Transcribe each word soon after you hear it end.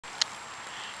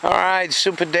Alright,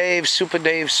 Super Dave, Super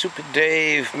Dave, Super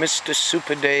Dave, Mr.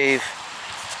 Super Dave.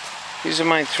 These are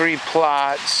my 3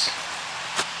 plots.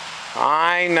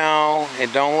 I know,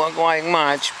 it don't look like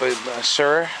much, but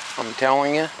sir, I'm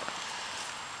telling you,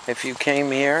 if you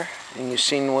came here and you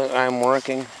seen what I'm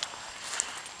working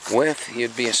with,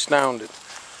 you'd be astounded.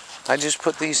 I just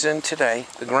put these in today.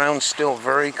 The ground's still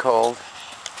very cold.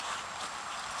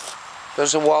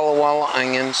 Those are Walla Walla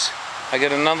onions. I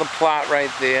got another plot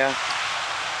right there.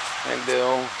 I do.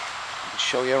 I'll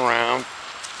show you around.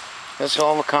 That's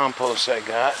all the compost I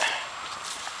got.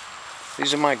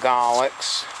 These are my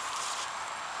garlics.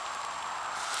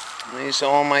 These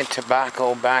are all my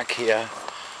tobacco back here.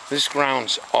 This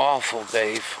ground's awful,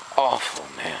 Dave. Awful,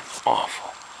 man.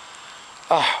 Awful.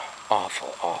 Oh,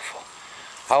 awful, awful.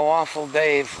 How awful,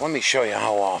 Dave? Let me show you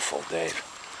how awful, Dave.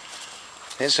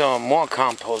 There's more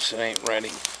compost that ain't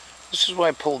ready. This is what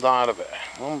I pulled out of it.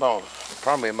 Well,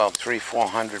 probably about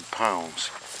 300-400 pounds.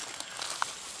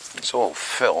 It's all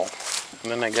fill.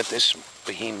 And then I got this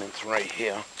behemoth right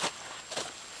here.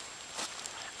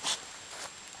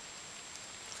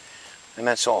 And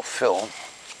that's all fill.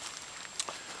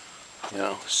 You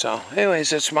know, so anyways,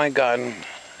 that's my garden.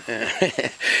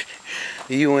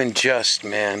 You and Just,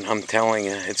 man, I'm telling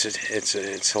you,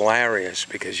 it's hilarious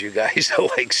because you guys are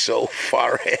like so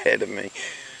far ahead of me.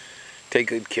 Take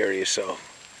good care of yourself.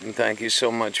 And thank you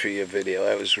so much for your video.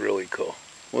 That was really cool.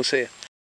 We'll see you.